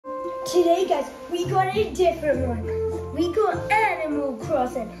Today, guys, we got a different one. We got Animal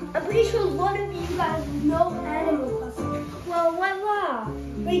Crossing. I'm pretty sure a lot of you guys know Animal Crossing. Well, voila,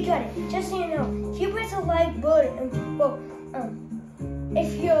 we got it. Just so you know, if you press the like button,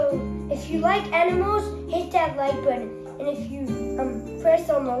 if you like animals, hit that like button. And if you press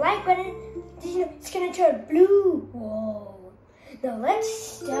on the like button, it's gonna turn blue. Whoa! Now let's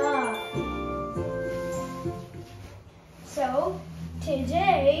start. So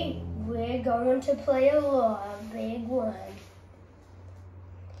today we're going to play a big one.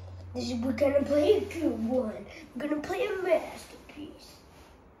 We're gonna play a good one. We're gonna play a masterpiece.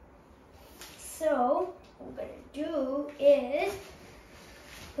 So what we're gonna do is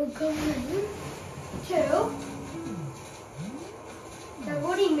we're going to. I've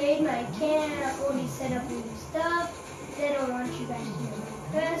already made my account. I've already set up new stuff. Then I want you guys to know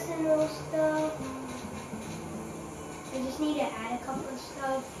my personal stuff. I just need to add a couple of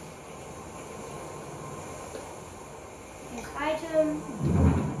stuff. Here's item.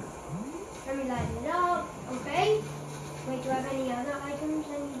 Let me light it up. Okay. Wait, do I have any other items I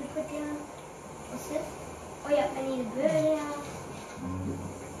need to put down? What's this? Oh yeah, I need a bird out.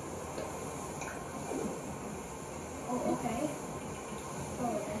 Oh, okay.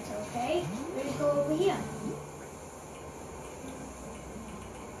 Oh, that's okay. Let's go over here.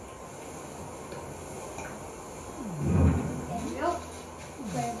 There we go.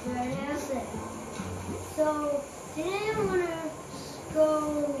 Put a bird out there. So, today I want to go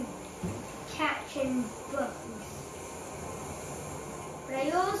catching bugs. But I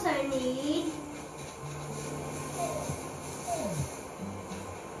also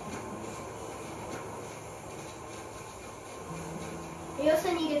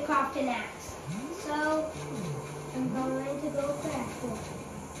need to craft an axe. So I'm going to go craft one.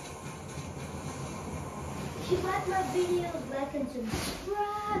 If you like my videos, like and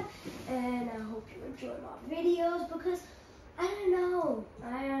subscribe. And I hope you enjoy my videos because I don't know.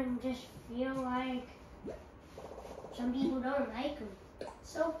 I just feel like some people don't like them.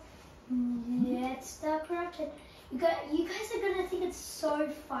 So let's start crafting. You guys are gonna think it's so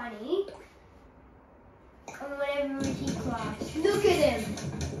funny. And whenever he crafts, look at him.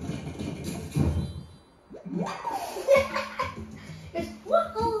 It's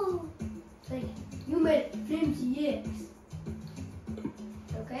whoa! It's like you made flimsy eggs.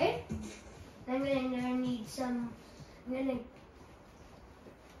 Okay. I'm gonna need some. I'm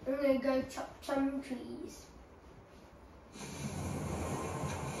gonna go chop some trees.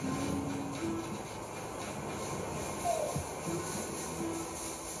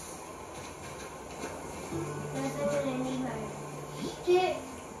 First, I'm gonna need my stick.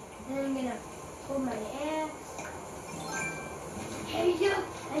 Then I'm gonna pull my axe. Hey, look!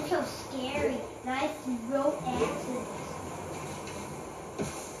 That's so scary. Nice rope axes.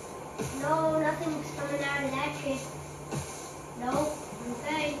 No, nothing's coming out of that shit. Nope.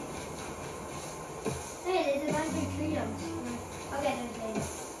 Okay. Hey, there's a bunch of tree dumps. Okay, there's later.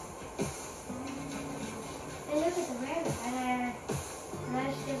 Hey, look at the rabbit.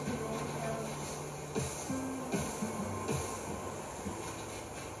 That's just a rabbit.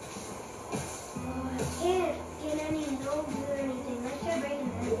 Oh, I can't get any loaves or anything. Let's try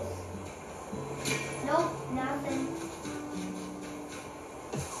breaking this. Nope, nothing.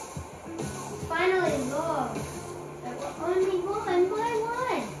 Finally, log. Only one. Why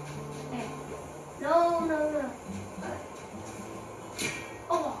one? Okay. No.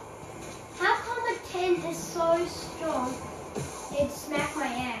 Oh, how come a tent is so strong? It smacked my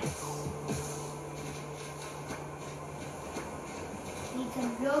ass. Need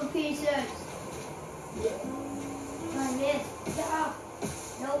some block pieces. I missed. Stop.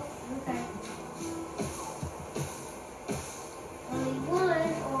 Nope. Okay. Only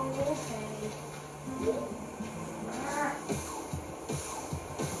one. Oh, okay.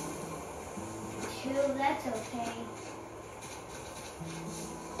 Two, that's okay.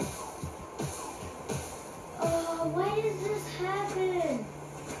 Oh, why does this happen?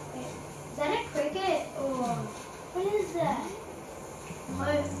 Wait, is that a cricket or what is that?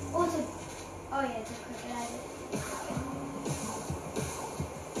 Oh, it's a. Oh yeah, it's a cricket.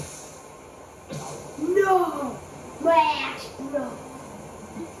 No, my axe broke.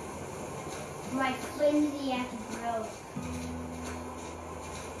 My flimsy axe broke.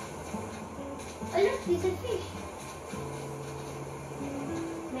 Oh look, there's a fish.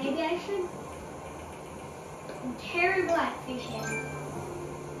 Maybe I should. I'm terrible at fishing.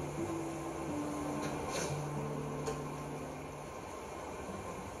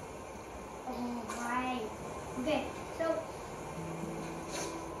 Alright. Okay, so.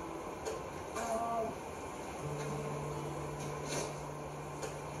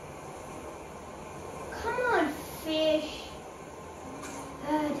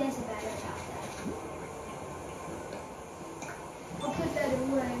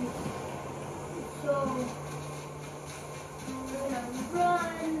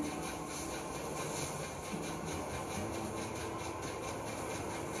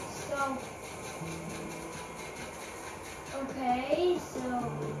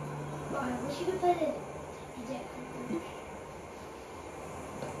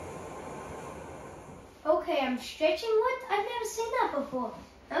 Okay, I'm stretching wood? I've never seen that before.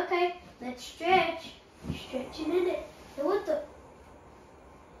 Okay, let's stretch. Stretching in it. So what the?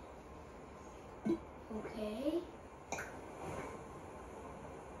 Okay.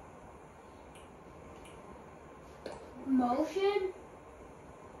 Motion.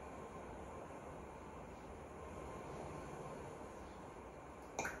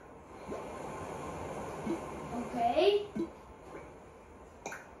 Okay.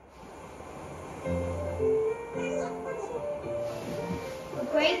 A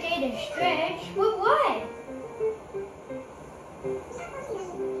great day to stretch. With what?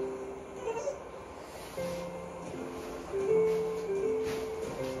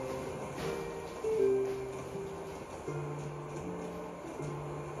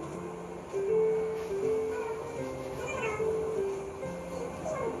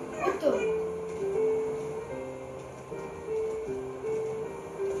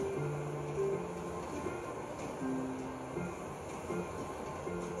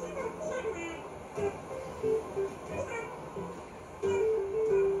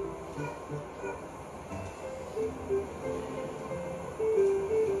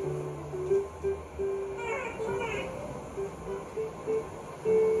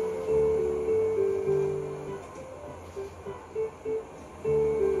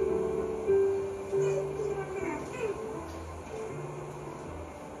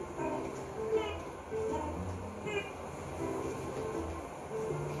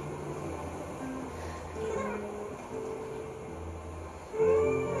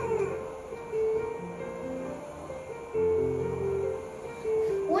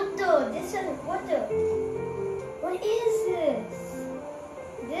 What the? What is this?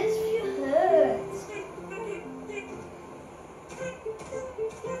 This few hurts.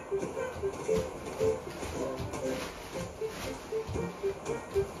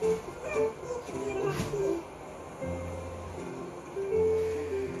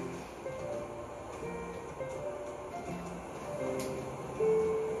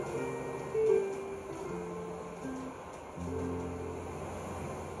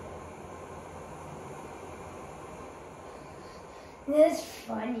 That's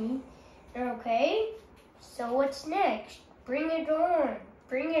funny. Okay, so what's next? Bring it on.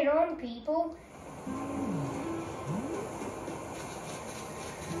 Bring it on, people.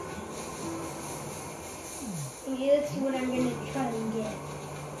 Okay, let's see what I'm going to try and get.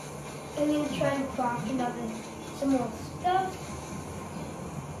 I'm going to try and craft some more stuff.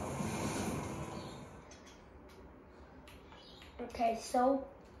 Okay, so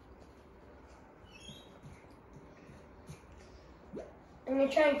I'm going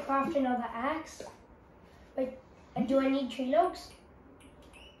to try and craft another axe. Wait, do I need tree logs?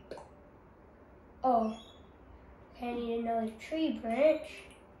 Oh, okay, I need another tree branch.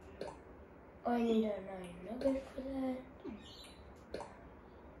 Oh, I need an iron nugget for that.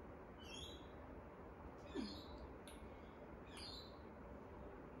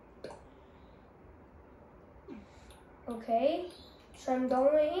 Okay, so I'm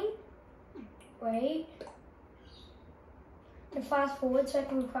going, wait, to fast forward so I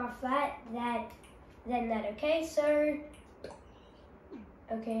can craft then that, okay, so,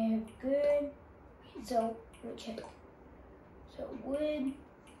 okay, good, so, let me check, so wood,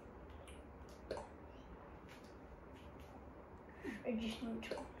 I just need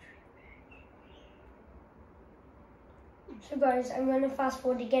to. So guys, I'm going to fast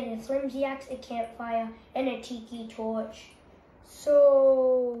forward to get a flimsy axe, a campfire, and a tiki torch.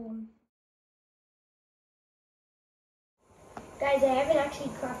 So, guys, I haven't actually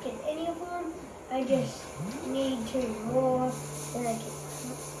crafted any of them. I just need 2 more, and I get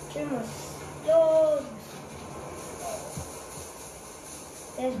 2 more stoves.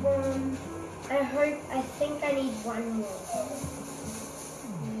 There's one. I think I need 1 more.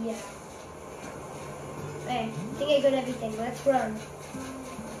 Yeah. Okay, I think I got everything. Let's run.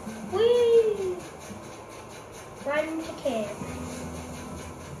 Whee! Run to camp.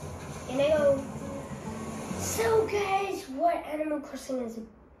 And I go. So guys, what Animal Crossing is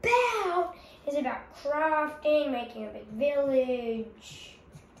about crafting, making a big village,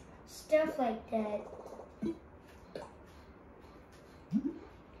 stuff like that.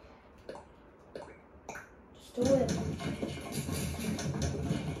 Just do it.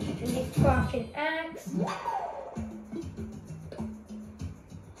 And you craft an axe.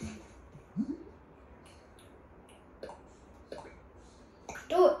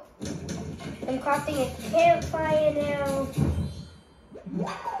 Do it. I'm crafting a campfire now.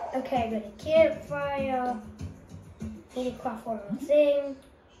 Okay, I got a campfire. Need to craft one more thing.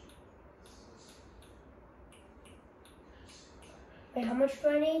 Wait, how much do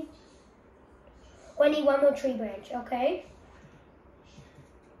I need? I need one more tree branch, okay?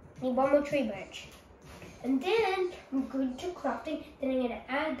 Need one more tree branch. And then I'm going to crafting. Then I'm going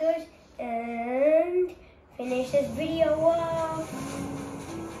to add those and finish this video off.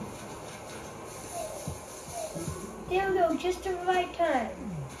 There we go, just the right time.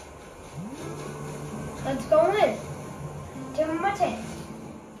 Let's go in. To my tent.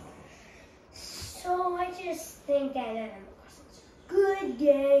 So I just think that it was a good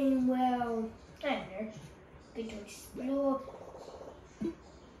game. Well, I don't know. Good to explore.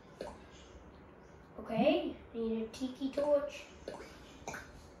 Okay, need a tiki torch.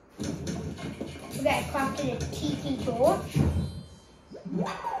 Okay, I crafted a tiki torch.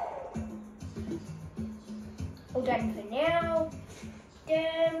 All done for now.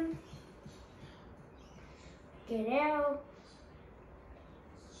 Done. Get out.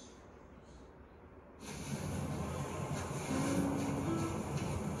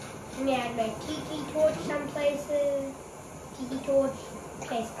 I'm gonna add my tiki torch some places. Tiki torch,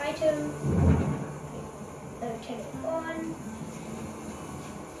 place item. Turn it on.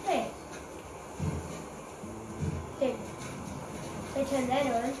 Hey. There. I turn that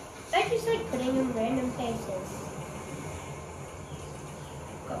on. I just like putting in random places.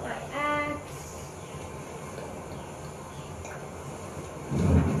 Got my axe.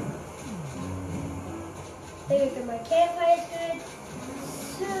 Looking for my campfire is good.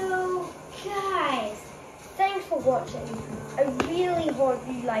 So, guys, thanks for watching. I really hope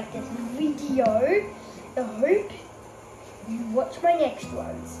you like this video. I hope you watch my next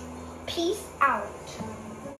ones. Peace out.